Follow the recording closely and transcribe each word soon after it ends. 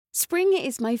Spring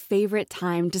is my favorite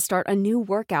time to start a new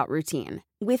workout routine.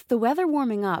 With the weather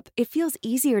warming up, it feels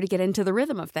easier to get into the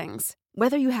rhythm of things.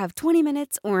 Whether you have 20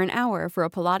 minutes or an hour for a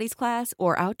Pilates class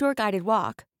or outdoor guided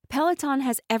walk, Peloton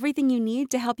has everything you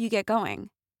need to help you get going.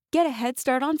 Get a head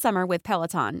start on summer with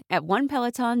Peloton at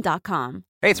onepeloton.com.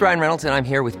 Hey, it's Ryan Reynolds, and I'm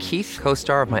here with Keith,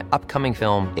 co-star of my upcoming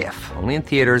film, If, only in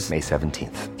theaters May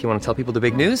 17th. Do you want to tell people the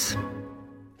big news?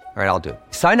 All right, I'll do it.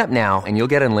 Sign up now and you'll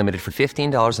get unlimited for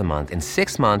 $15 a month and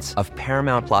 6 months of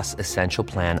Paramount Plus Essential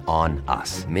Plan on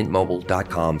us.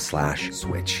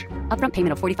 Mintmobile.com/switch. Upfront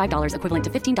payment of $45 equivalent to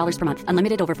 $15 per month.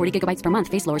 Unlimited over 40 gigabytes per month.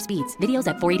 Face lower speeds. Videos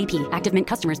at 480p. Active Mint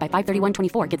customers by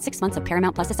 531.24 get 6 months of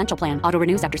Paramount Plus Essential Plan. Auto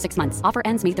renews after 6 months. Offer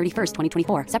ends May 31st,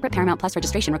 2024. Separate Paramount Plus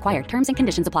registration required. Terms and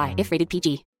conditions apply if rated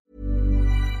PG.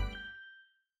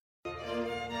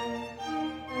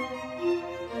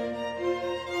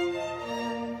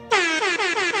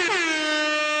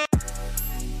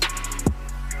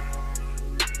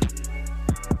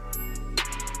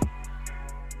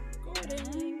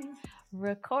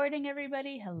 Recording,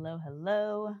 everybody. Hello,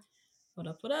 hello. What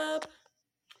up, what up?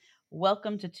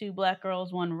 Welcome to Two Black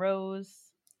Girls, One Rose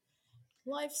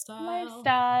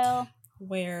Lifestyle.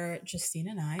 Where Justine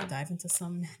and I dive into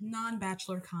some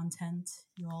non-bachelor content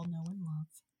you all know and love.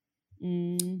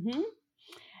 Mm-hmm.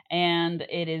 And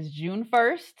it is June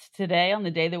 1st today, on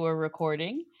the day that we're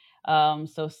recording.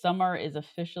 So summer is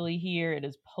officially here. It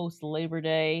is post-Labor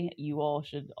Day. You all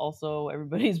should also,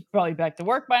 everybody's probably back to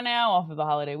work by now off of the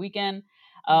holiday weekend.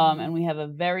 And we have a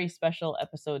very special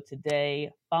episode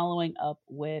today following up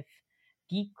with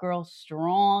Geek Girl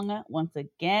Strong once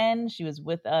again. She was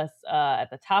with us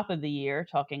at the top of the year,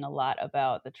 talking a lot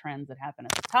about the trends that happen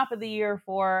at the top of the year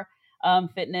for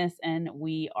fitness. And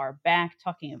we are back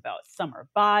talking about summer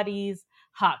bodies,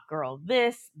 hot girl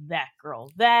this, that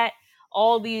girl that,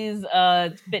 all these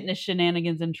fitness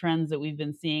shenanigans and trends that we've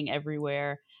been seeing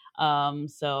everywhere.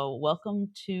 So welcome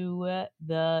to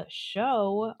the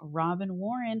show, Robin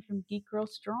Warren from Geek Girl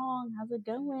Strong. How's it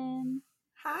going?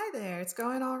 Hi there. It's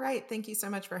going all right. Thank you so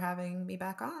much for having me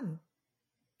back on.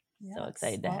 So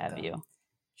excited to have you.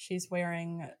 She's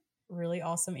wearing really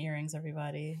awesome earrings,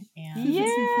 everybody. And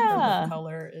yeah, her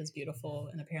color is beautiful.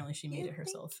 And apparently she made it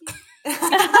herself.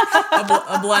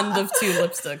 a blend of two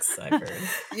lipsticks, I've heard.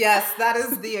 Yes, that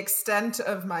is the extent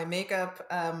of my makeup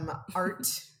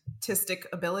artistic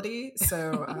ability.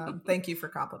 So thank you for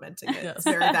complimenting it. Yes, it's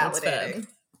very validating.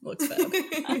 Looks fab.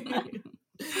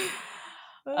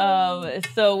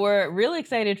 So we're really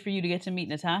excited for you to get to meet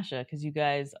Natasha, because you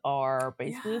guys are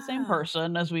basically the same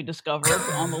person, as we discovered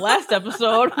on the last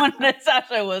episode when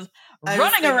Natasha was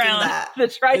running around the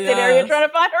tri-state area trying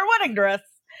to find her wedding dress.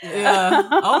 Yeah.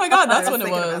 Oh my God, that's when it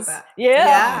was.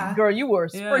 Yeah. Girl, you were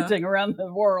sprinting around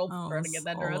the world trying to get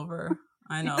that dress. Over.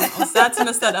 I know. I was sad to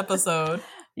miss that episode.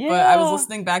 Yeah. But I was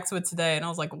listening back to it today and I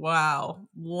was like, wow, a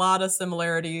lot of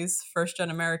similarities. First gen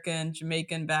American,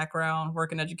 Jamaican background,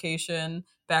 work in education,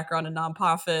 background in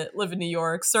nonprofit, live in New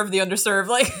York, serve the underserved,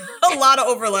 like a lot of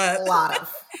overlap. A lot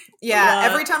of. Yeah.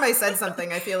 Every time I said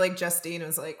something, I feel like Justine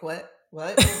was like, what?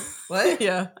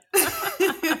 Yeah.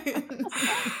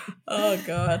 Oh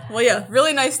God. Well, yeah,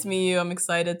 really nice to meet you. I'm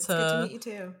excited Good to meet you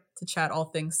too. To chat all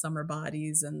things summer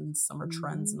bodies and summer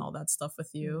trends and all that stuff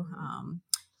with you.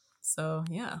 So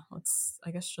yeah, let's,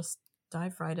 I guess, just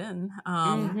dive right in.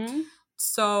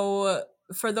 So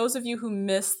for those of you who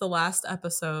missed the last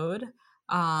episode,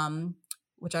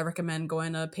 which I recommend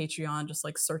going to Patreon, just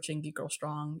like searching Geek Girl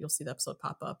Strong, you'll see the episode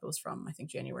pop up. It was from, I think,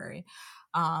 January.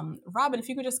 Robin, if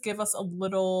you could just give us a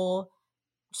little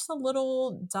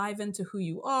dive into who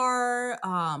you are,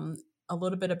 a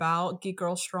little bit about Geek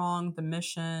Girl Strong, the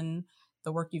mission,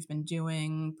 the work you've been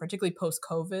doing, particularly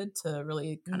post-COVID, to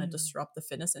really kind of disrupt the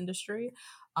fitness industry.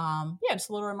 Just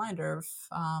a little reminder of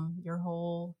your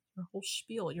whole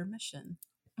spiel, your mission.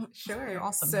 Sure. Your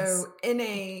awesomeness. So in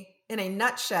a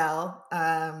nutshell,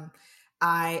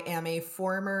 I am a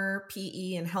former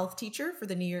PE and health teacher for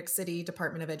the New York City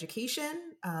Department of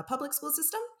Education public school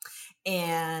system.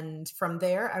 And from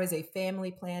there, I was a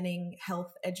family planning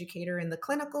health educator in the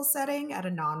clinical setting at a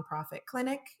nonprofit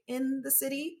clinic in the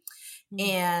city.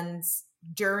 And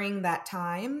during that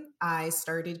time, I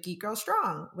started Geek Girl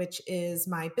Strong, which is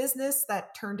my business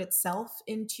that turned itself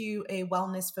into a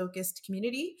wellness-focused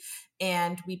community.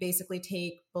 And we basically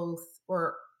take both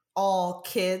or all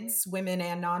kids, women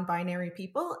and non-binary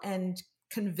people, and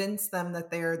convince them that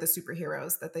they're the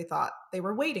superheroes that they thought they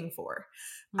were waiting for.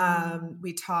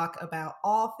 We talk about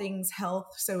all things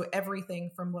health. So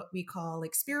everything from what we call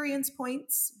experience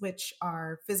points, which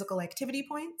are physical activity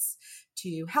points,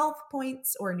 to health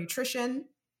points or nutrition,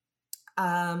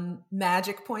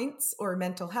 magic points or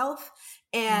mental health,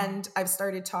 And I've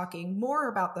started talking more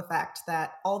about the fact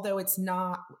that although it's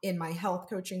not in my health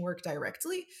coaching work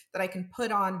directly, that I can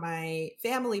put on my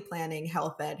family planning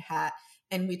health ed hat.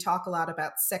 And we talk a lot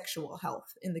about sexual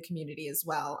health in the community as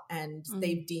well. And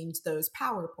they've deemed those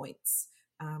PowerPoints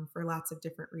for lots of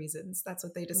different reasons. That's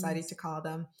what they decided to call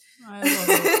them. I love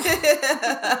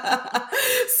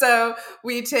it. So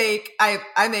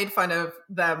I made fun of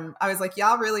them. I was like,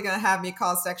 y'all really gonna have me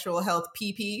call sexual health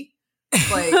PP?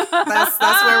 Like that's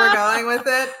where we're going with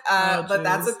it. But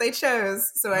that's what they chose.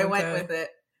 So I went with it.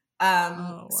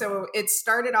 So it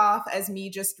started off as me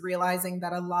just realizing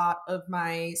that a lot of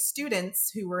my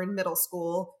students who were in middle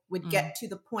school would get to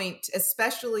the point,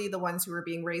 especially the ones who were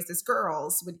being raised as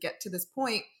girls, would get to this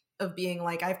point of being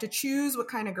like, I have to choose what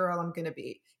kind of girl I'm going to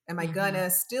be. Am I going to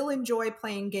still enjoy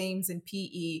playing games in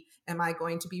PE? Am I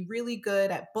going to be really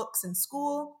good at books in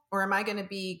school? Or am I going to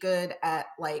be good at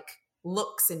like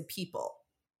looks and people?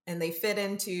 And they fit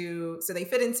into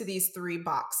these 3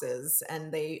 boxes,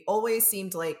 and they always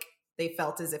seemed like they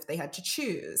felt as if they had to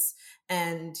choose.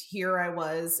 And here I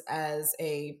was as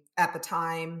at the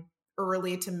time,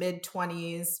 early to mid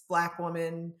 20s, Black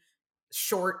woman,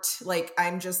 short, like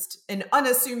I'm just an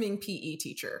unassuming PE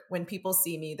teacher. When people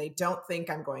see me, they don't think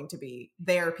I'm going to be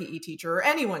their PE teacher or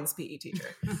anyone's PE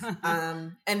teacher.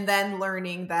 And then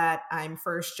learning that I'm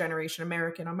first generation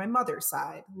American on my mother's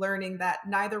side, learning that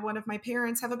neither one of my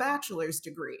parents have a bachelor's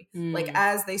degree. Like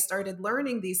as they started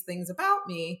learning these things about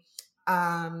me,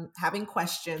 having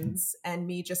questions and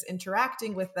me just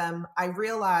interacting with them, I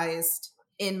realized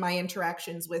in my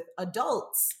interactions with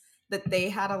adults that they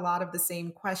had a lot of the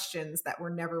same questions that were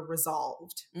never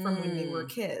resolved from when they were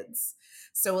kids.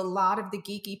 So a lot of the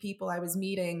geeky people I was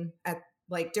meeting at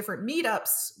like different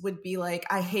meetups would be like,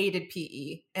 I hated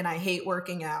PE and I hate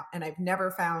working out and I've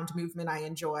never found movement I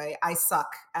enjoy. I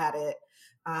suck at it.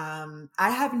 I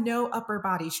have no upper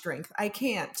body strength. I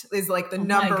can't is like the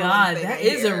number one thing. That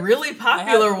is a really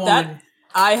popular one.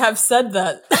 I have said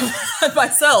that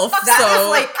myself. That is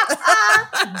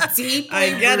like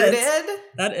deeply rooted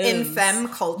that is in femme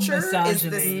culture. Misogyny, is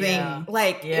this thing.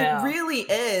 Like it really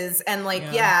is. And like,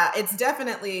 it's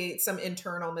definitely some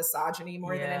internal misogyny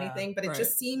more than anything, but it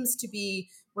just seems to be,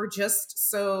 we're just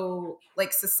so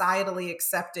like societally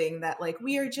accepting that like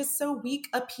we are just so weak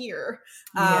up here.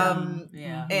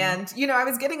 And you know, I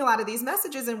was getting a lot of these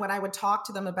messages, and when I would talk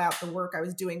to them about the work I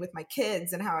was doing with my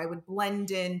kids and how I would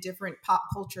blend in different pop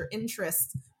culture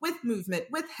interests with movement,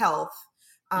 with health,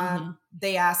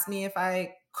 they asked me if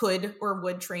I could or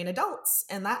would train adults.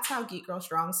 And that's how Geek Girl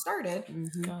Strong started.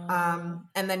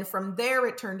 And then from there,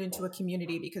 it turned into a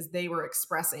community because they were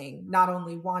expressing not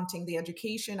only wanting the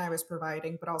education I was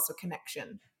providing, but also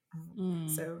connection.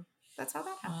 So that's how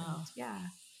that happened. Wow. Yeah.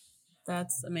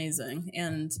 That's amazing.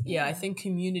 And I think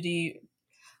community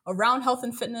around health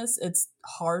and fitness, it's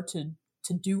hard to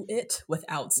do it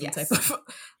without some type of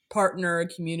partner,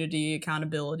 community,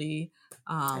 accountability.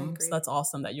 So that's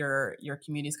awesome that your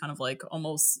community's kind of like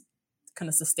almost kind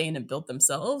of sustain and build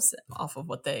themselves off of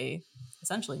what they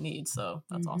essentially need. So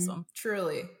that's awesome.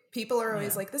 Truly. People are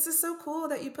always like, this is so cool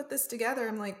that you put this together.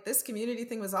 I'm like, this community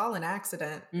thing was all an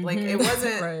accident. Like it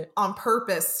wasn't on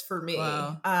purpose for me.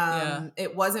 Wow.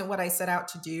 It wasn't what I set out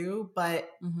to do, but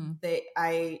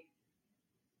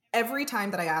every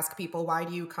time that I ask people, why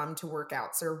do you come to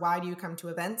workouts or why do you come to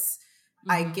events?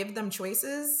 I give them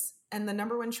choices. And the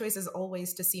number one choice is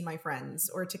always to see my friends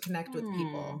or to connect with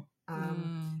people.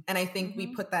 And I think we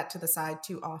put that to the side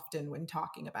too often when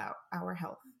talking about our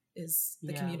health is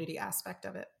the community aspect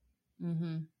of it.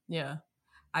 Yeah.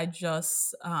 I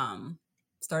just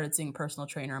started seeing a personal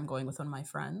trainer. I'm going with one of my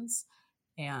friends.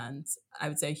 And I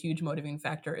would say a huge motivating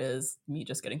factor is me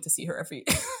just getting to see her every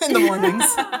in the mornings.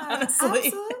 Honestly.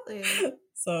 Absolutely.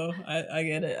 So I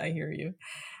get it. I hear you.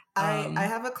 I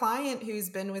have a client who's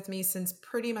been with me since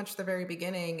pretty much the very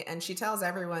beginning, and she tells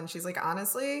everyone, she's like,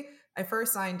 honestly, I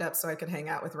first signed up so I could hang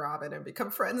out with Robin and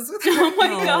become friends with her. Oh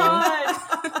my God.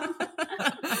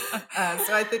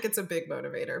 So I think it's a big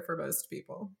motivator for most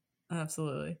people.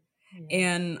 Absolutely.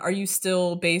 And are you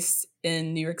still based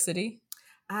in New York City?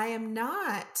 I am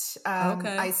not.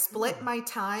 I split my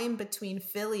time between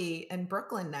Philly and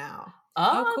Brooklyn now.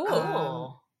 Oh,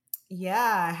 cool.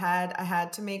 I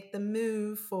had to make the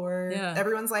move for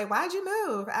everyone's like, why'd you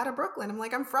move out of Brooklyn? I'm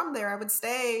like, I'm from there. I would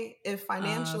stay if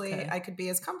financially I could be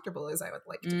as comfortable as I would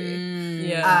like to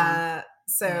be. I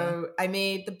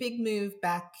made the big move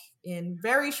back in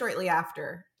very shortly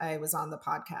after I was on the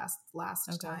podcast last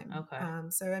time.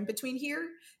 So I'm between here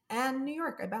and New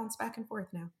York. I bounce back and forth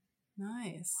now.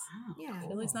 Nice. Wow. Yeah.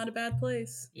 Philly's not a bad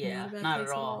place. Yeah, not at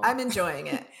all. I'm enjoying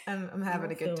it. I'm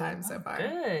having a good time so far.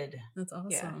 Good. That's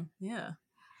awesome. Yeah.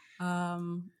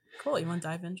 Cool. You want to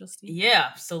dive in, Justine?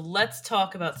 Yeah. So let's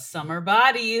talk about summer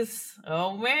bodies.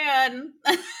 Oh man.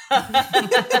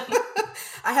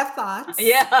 I have thoughts.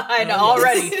 Yeah, I know.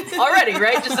 Already,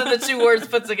 right? Just in the two words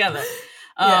put together.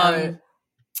 Right.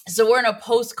 So we're in a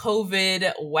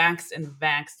post-COVID waxed and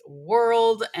vaxxed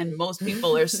world, and most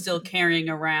people are still carrying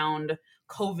around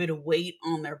COVID weight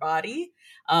on their body,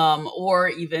 or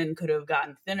even could have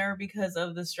gotten thinner because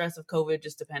of the stress of COVID,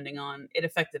 just depending on, it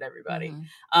affected everybody.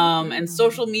 And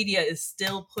social media is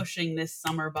still pushing this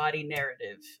summer body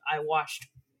narrative. I watched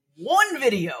one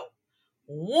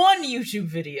YouTube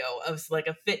video of like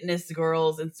a fitness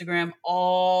girl's Instagram.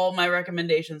 All my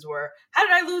recommendations were, how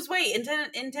did I lose weight in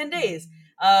 10 days?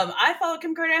 I follow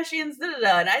Kim Kardashian's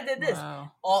and I did this.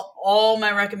 Wow. All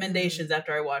my recommendations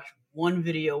after I watched one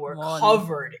video were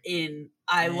covered in,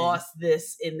 I lost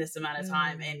this in this amount of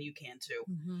time, and you can too.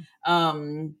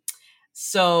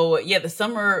 So yeah, the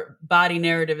summer body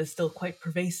narrative is still quite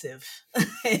pervasive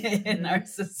in our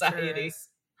society. Sure.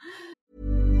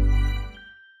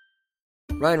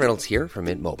 Ryan Reynolds here from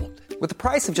Mint Mobile. With the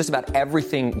price of just about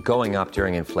everything going up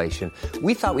during inflation,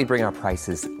 we thought we'd bring our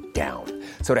prices down.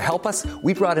 So to help us,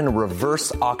 we brought in a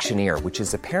reverse auctioneer, which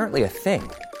is apparently a thing.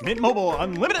 Mint Mobile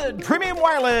Unlimited Premium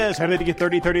Wireless. How to get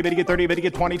 30, 30, bit to get 30, bit to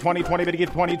get 20, 20, 20, bit to get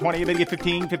 20, 20, bit to get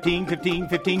 15, 15, 15,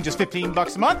 15, just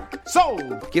 $15 a month?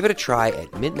 Sold! Give it a try at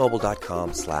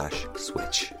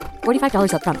mintmobile.com/switch.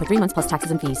 $45 up front for 3 months plus taxes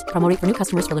and fees. Promo rate for new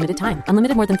customers for limited time.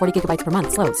 Unlimited more than 40 gigabytes per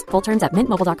month. Slows full terms at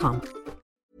mintmobile.com.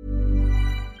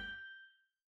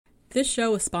 This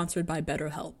show is sponsored by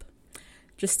BetterHelp.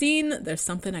 Justine, there's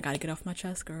something I gotta get off my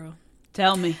chest, girl.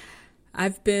 Tell me.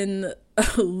 I've been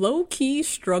low-key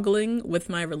struggling with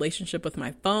my relationship with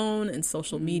my phone and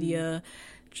social media.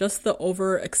 Just the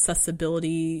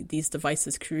over-accessibility these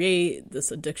devices create,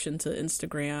 this addiction to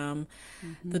Instagram,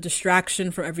 the distraction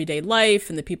from everyday life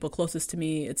and the people closest to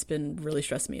me, it's been really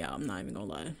stressing me out. I'm not even gonna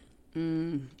lie.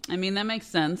 I mean, that makes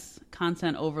sense.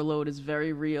 Content overload is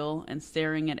very real, and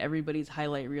staring at everybody's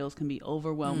highlight reels can be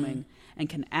overwhelming and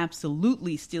can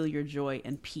absolutely steal your joy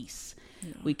and peace.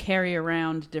 Yeah. We carry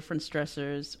around different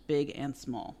stressors, big and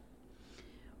small.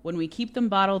 When we keep them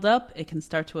bottled up, it can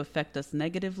start to affect us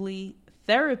negatively.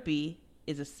 Therapy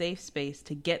is a safe space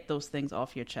to get those things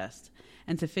off your chest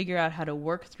and to figure out how to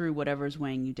work through whatever's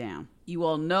weighing you down. You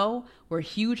all know we're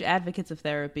huge advocates of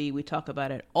therapy. We talk about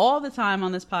it all the time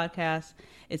on this podcast.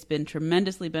 It's been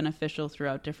tremendously beneficial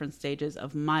throughout different stages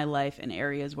of my life in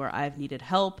areas where I've needed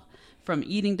help, from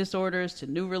eating disorders to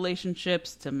new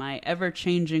relationships to my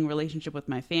ever-changing relationship with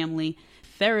my family.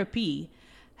 Therapy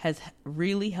has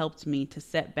really helped me to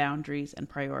set boundaries and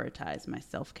prioritize my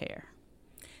self-care.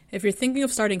 If you're thinking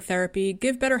of starting therapy,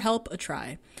 give BetterHelp a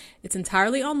try. It's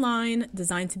entirely online,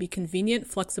 designed to be convenient,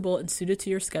 flexible, and suited to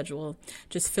your schedule.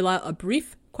 Just fill out a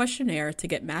brief questionnaire to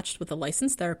get matched with a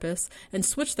licensed therapist and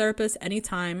switch therapists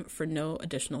anytime for no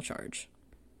additional charge.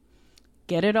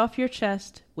 Get it off your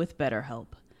chest with BetterHelp.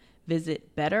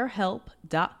 Visit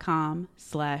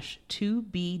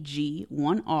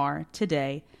betterhelp.com/2BG1R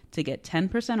today to get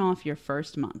 10% off your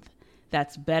first month.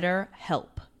 That's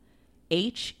BetterHelp.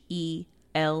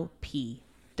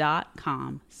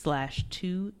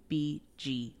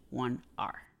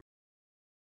 HELP.com/2BG1R.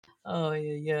 Oh,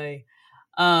 yay.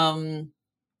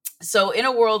 So in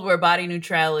a world where body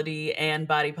neutrality and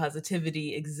body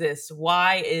positivity exists,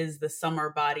 why is the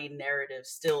summer body narrative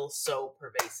still so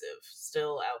pervasive,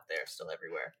 still out there, still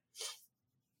everywhere?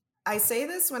 I say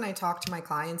this when I talk to my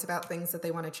clients about things that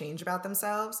they want to change about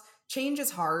themselves. Change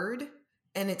is hard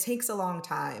and it takes a long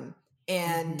time.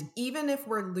 And even if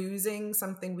we're losing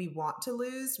something we want to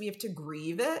lose, we have to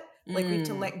grieve it. Like we have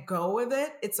to let go of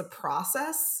it. It's a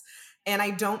process. And I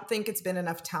don't think it's been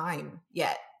enough time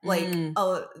yet. Like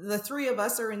the three of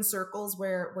us are in circles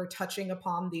where we're touching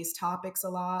upon these topics a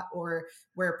lot, or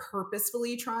we're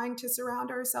purposefully trying to surround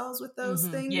ourselves with those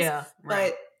things. Yeah,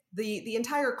 right. But the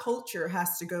entire culture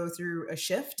has to go through a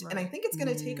shift. Right. And I think it's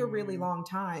going to take a really long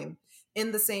time,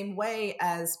 in the same way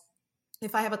as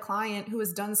if I have a client who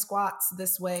has done squats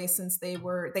this way since they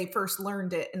first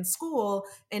learned it in school,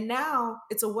 and now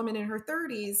it's a woman in her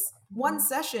 30s, one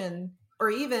session or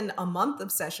even a month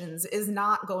of sessions is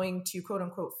not going to quote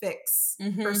unquote fix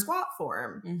her squat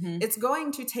form. It's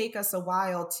going to take us a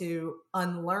while to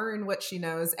unlearn what she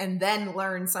knows and then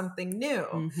learn something new.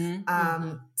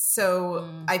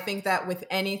 So I think that with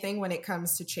anything, when it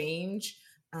comes to change,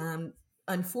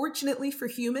 unfortunately for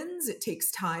humans, it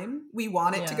takes time. We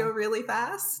want it to go really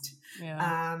fast.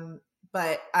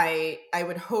 But I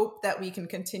would hope that we can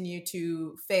continue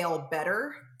to fail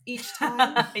better each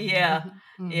time. Yeah.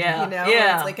 Mhm. Yeah. You know,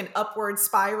 Yeah. it's like an upward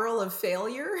spiral of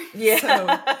failure. Yeah.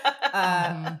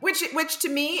 So, which to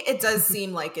me, it does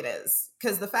seem like it is,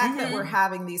 because the fact that we're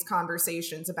having these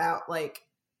conversations about like,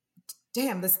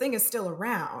 damn, this thing is still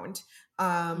around,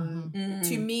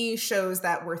 to me shows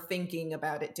that we're thinking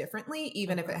about it differently,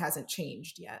 even if it hasn't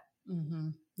changed yet.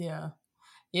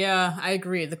 Yeah, I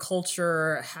agree. The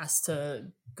culture has to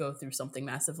go through something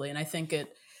massively, and I think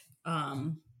it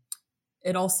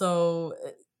also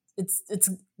it's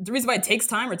the reason why it takes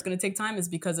time, or it's going to take time, is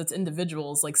because it's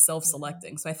individuals like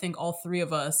self-selecting. So I think all three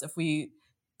of us, if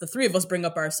the three of us bring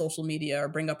up our social media or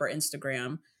bring up our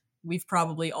Instagram, we've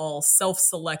probably all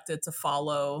self-selected to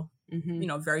follow,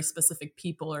 very specific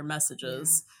people or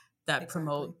messages that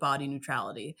promote body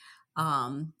neutrality.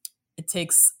 It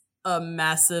takes a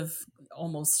massive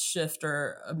almost shift,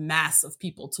 or a mass of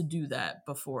people to do that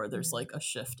before there's like a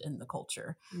shift in the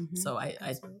culture. So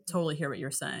I totally hear what you're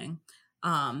saying.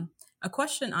 A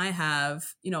question I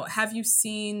have, have you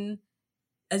seen,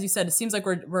 as you said, it seems like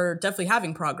we're definitely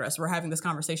having progress. We're having this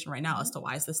conversation right now as to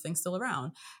why is this thing still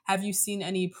around. Have you seen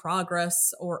any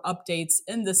progress or updates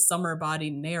in this summer body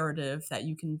narrative that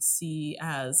you can see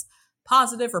as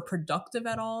positive or productive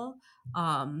at all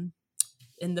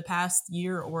in the past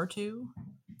year or two?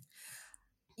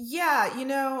 Yeah,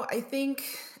 I think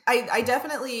I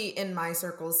definitely in my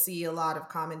circles see a lot of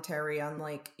commentary on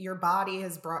like, your body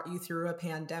has brought you through a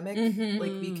pandemic.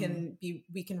 Like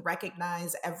we can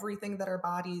recognize everything that our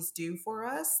bodies do for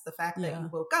us. The fact that you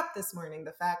woke up this morning,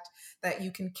 the fact that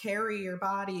you can carry your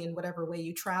body in whatever way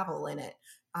you travel in it.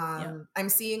 I'm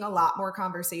seeing a lot more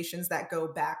conversations that go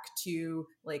back to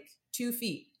like 2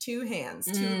 feet, 2 hands,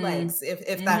 2 legs,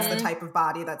 if that's the type of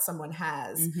body that someone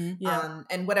has.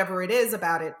 And whatever it is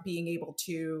about it, being able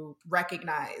to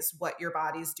recognize what your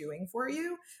body's doing for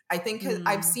you. I think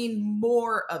I've seen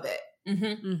more of it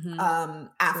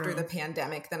after the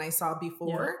pandemic than I saw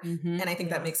before. And I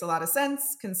think that makes a lot of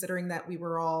sense, considering that we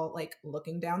were all like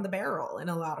looking down the barrel in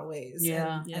a lot of ways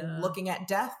and looking at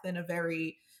death in a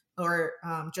very, or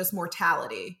just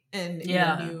mortality in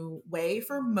a new way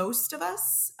for most of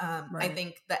us. I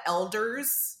think the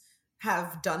elders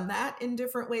have done that in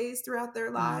different ways throughout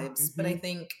their lives, but I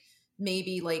think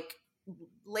maybe like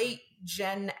late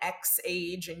Gen X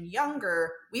age and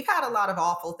younger, we've had a lot of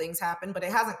awful things happen, but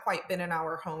it hasn't quite been in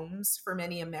our homes for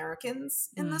many Americans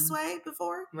in this way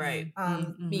before. Right.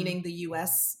 Meaning the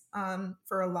US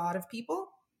for a lot of people.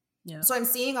 So I'm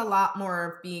seeing a lot more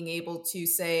of being able to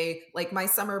say, like, my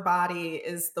summer body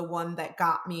is the one that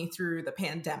got me through the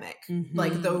pandemic,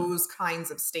 like those kinds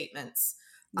of statements.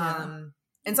 And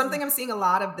something I'm seeing a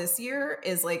lot of this year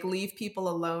is like, leave people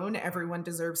alone. Everyone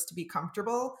deserves to be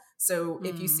comfortable. So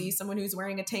if you see someone who's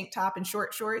wearing a tank top and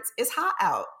short shorts, it's hot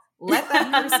out. Let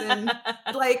that person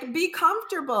like be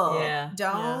comfortable.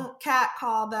 Don't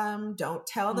catcall them. Don't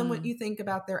tell them what you think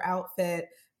about their outfit.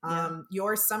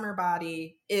 Your summer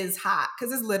body is hot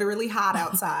because it's literally hot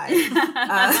outside.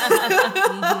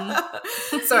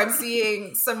 So I'm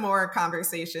seeing some more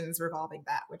conversations revolving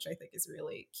that, which I think is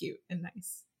really cute and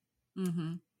nice.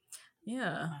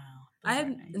 Yeah. Wow, I had,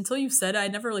 nice. Until you said it, I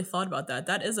never really thought about that.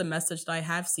 That is a message that I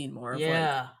have seen more of,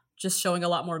 like just showing a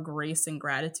lot more grace and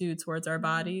gratitude towards our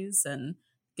bodies and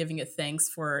giving it thanks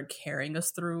for carrying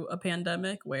us through a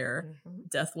pandemic where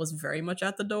death was very much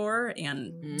at the door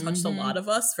and touched a lot of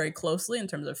us very closely in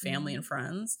terms of family and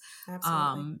friends.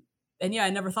 Absolutely. And I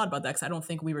never thought about that because I don't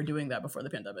think we were doing that before the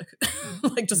pandemic.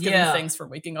 Like just giving thanks for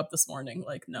waking up this morning.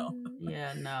 Like, no.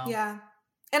 Yeah.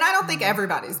 And I don't think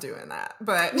everybody's doing that,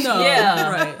 but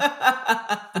right.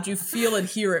 But you feel and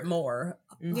hear it more.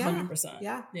 100%.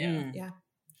 Yeah.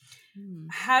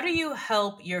 How do you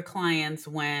help your clients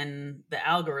when the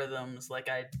algorithms, like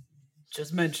I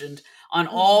just mentioned, on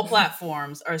all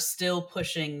platforms are still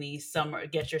pushing the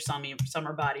get your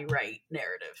summer body right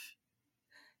narrative?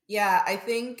 Yeah, I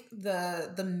think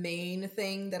the main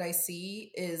thing that I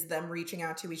see is them reaching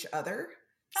out to each other.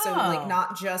 So like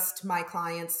not just my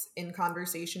clients in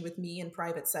conversation with me in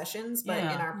private sessions, but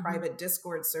in our private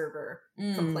Discord server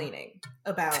complaining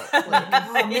about like,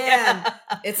 oh man,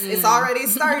 it's already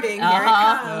starting. Here it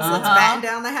comes. Let's batten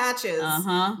down the hatches.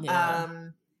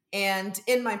 And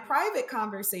in my private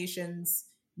conversations,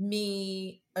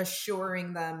 me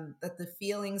assuring them that the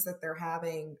feelings that they're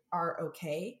having are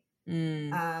okay.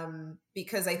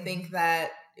 Because I think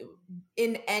that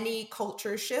in any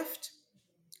culture shift,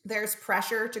 there's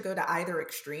pressure to go to either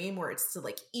extreme, where it's to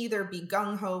like either be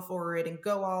gung-ho for it and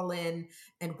go all in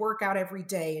and work out every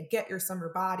day and get your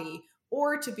summer body,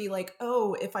 or to be like,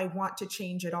 oh, if I want to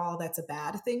change it all, that's a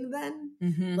bad thing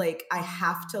then. Like I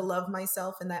have to love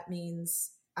myself, and that means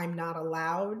I'm not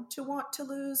allowed to want to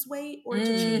lose weight or to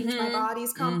change my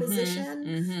body's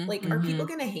composition. Like, are people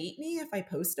going to hate me if I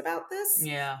post about this?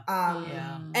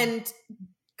 And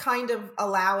kind of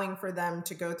allowing for them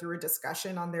to go through a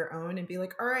discussion on their own and be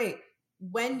like, all right,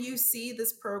 when you see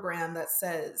this program that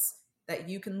says that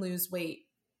you can lose weight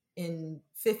in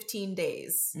 15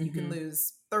 days, you can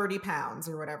lose 30 pounds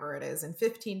or whatever it is in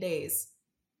 15 days.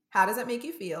 How does that make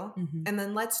you feel? And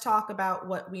then let's talk about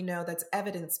what we know that's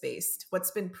evidence-based, what's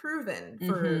been proven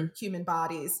for human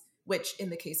bodies, which in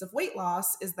the case of weight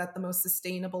loss is that the most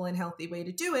sustainable and healthy way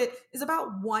to do it is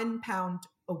about 1 pound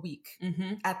a week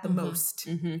at the most.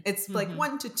 It's like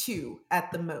 1 to 2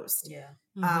 at the most.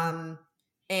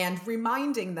 And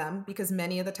reminding them, because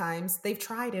many of the times they've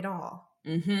tried it all.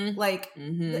 Like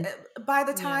by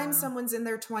the time someone's in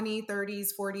their 20s,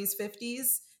 30s, 40s,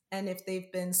 50s, and if they've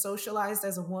been socialized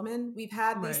as a woman, we've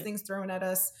had these things thrown at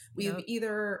us. We've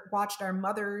either watched our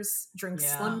mothers drink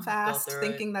Slim Fast,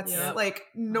 thinking that's like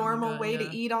normal way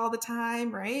to eat all the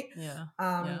time, right?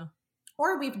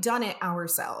 Or we've done it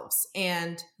ourselves.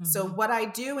 And so what I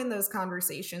do in those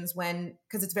conversations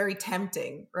because it's very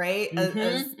tempting, right?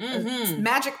 A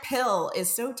magic pill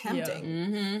is so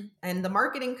tempting. And the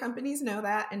marketing companies know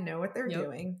that and know what they're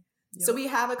doing. So we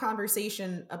have a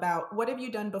conversation about what have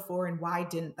you done before and why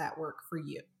didn't that work for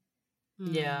you?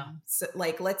 So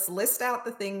like, let's list out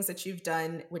the things that you've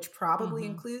done, which probably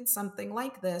includes something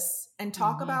like this, and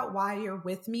talk about why you're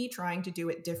with me trying to do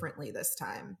it differently this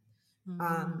time.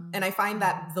 And I find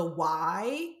that the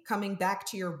why, coming back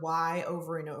to your why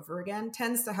over and over again,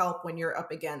 tends to help when you're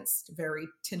up against very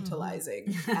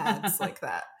tantalizing ads like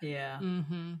that.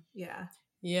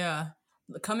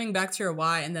 Coming back to your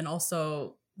why, and then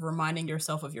also reminding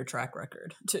yourself of your track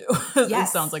record too. It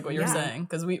sounds like what you're saying,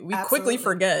 because we quickly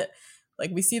forget.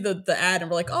 Like, we see the ad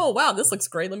and we're like, oh wow, this looks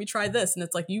great, let me try this, and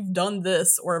it's like, you've done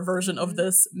this or a version of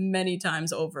this many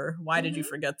times over. Why did you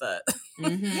forget that?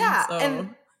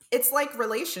 And it's like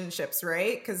relationships,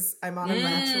 right? Because I'm on a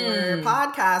Bachelor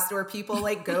podcast where people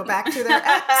like go back to their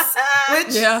ex,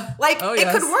 which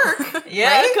it could work. Right?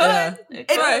 It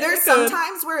could. There's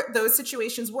sometimes where those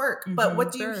situations work, but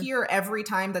what do you hear every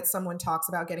time that someone talks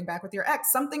about getting back with your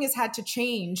ex? Something has had to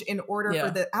change in order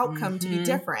for the outcome to be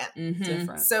different.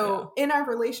 So in our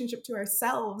relationship to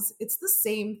ourselves, it's the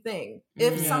same thing.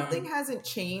 If something hasn't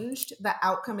changed, the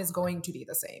outcome is going to be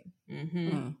the same.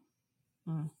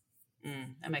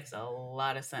 That makes a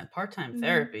lot of sense. Part-time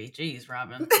therapy. Jeez,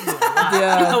 Robin. Over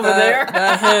there.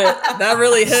 That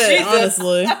really hit,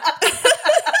 honestly.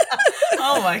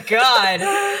 Oh my God.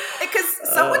 Because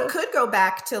someone could go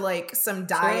back to like some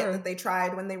diet that they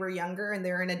tried when they were younger and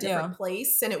they're in a different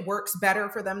place and it works better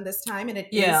for them this time and it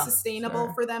is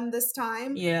sustainable for them this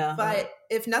time. But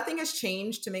if nothing has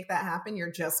changed to make that happen, you're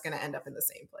just going to end up in the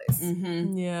same place.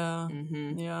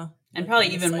 And probably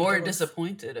even more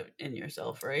disappointed in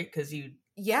yourself, right? Because you...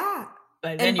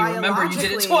 But then you remember you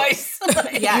did it twice.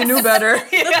 You knew better.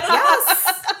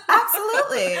 Yes,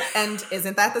 absolutely. And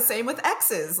isn't that the same with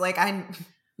exes? Like, I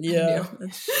knew. No, is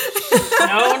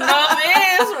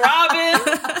Robin.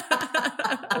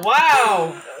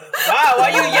 Wow, why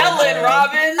you yelling,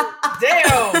 Robin?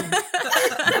 Damn.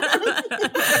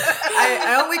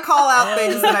 I only call out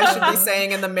things that I should be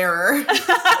saying in the mirror.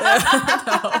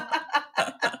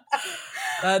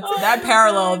 That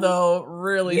parallel, though,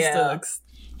 really sticks.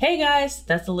 Hey guys,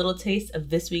 that's a little taste of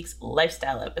this week's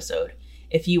lifestyle episode.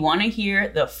 If you want to hear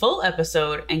the full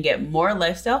episode and get more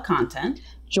lifestyle content,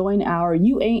 join our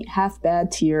You Ain't Half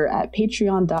Bad tier at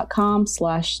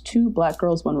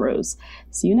patreon.com/2blackgirls1rose.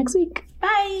 See you next week.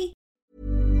 Bye.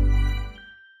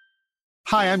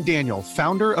 Hi, I'm Daniel,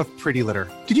 founder of Pretty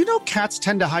Litter. Did you know cats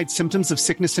tend to hide symptoms of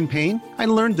sickness and pain? I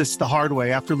learned this the hard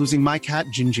way after losing my cat,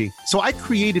 Gingy. So I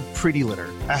created Pretty Litter,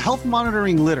 a health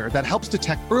monitoring litter that helps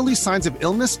detect early signs of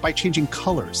illness by changing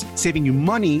colors, saving you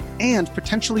money and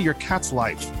potentially your cat's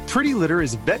life. Pretty Litter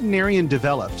is veterinarian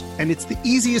developed, and it's the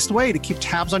easiest way to keep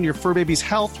tabs on your fur baby's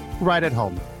health right at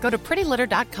home. Go to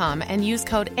prettylitter.com and use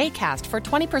code ACAST for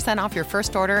 20% off your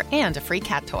first order and a free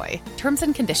cat toy. Terms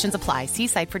and conditions apply. See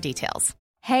site for details.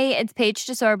 Hey, it's Paige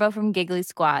DeSorbo from Giggly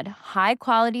Squad. High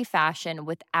quality fashion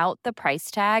without the price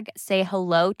tag. Say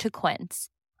hello to Quince.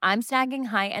 I'm snagging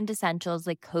high-end essentials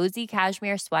like cozy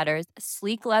cashmere sweaters,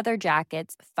 sleek leather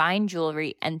jackets, fine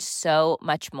jewelry, and so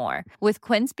much more. With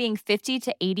Quince being 50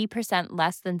 to 80%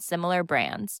 less than similar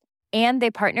brands. And they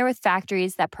partner with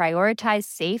factories that prioritize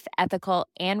safe, ethical,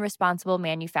 and responsible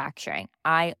manufacturing.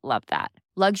 I love that.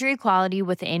 Luxury quality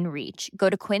within reach. Go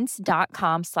to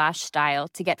quince.com/style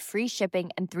to get free shipping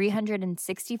and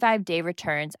 365-day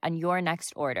returns on your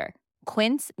next order.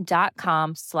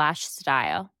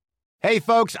 Quince.com/style. Hey,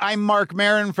 folks, I'm Mark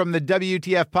Maron from the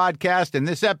WTF Podcast, and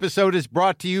this episode is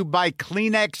brought to you by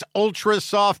Kleenex Ultra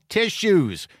Soft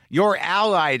Tissues, your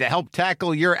ally to help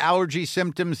tackle your allergy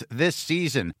symptoms this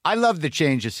season. I love the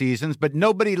change of seasons, but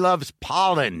nobody loves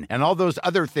pollen and all those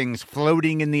other things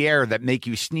floating in the air that make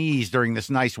you sneeze during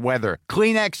this nice weather.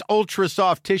 Kleenex Ultra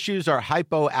Soft Tissues are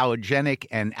hypoallergenic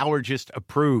and allergist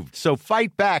approved, so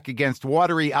fight back against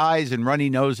watery eyes and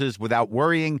runny noses without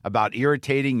worrying about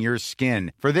irritating your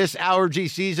skin. For this allergy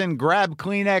season, grab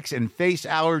Kleenex and face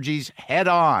allergies head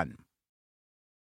on.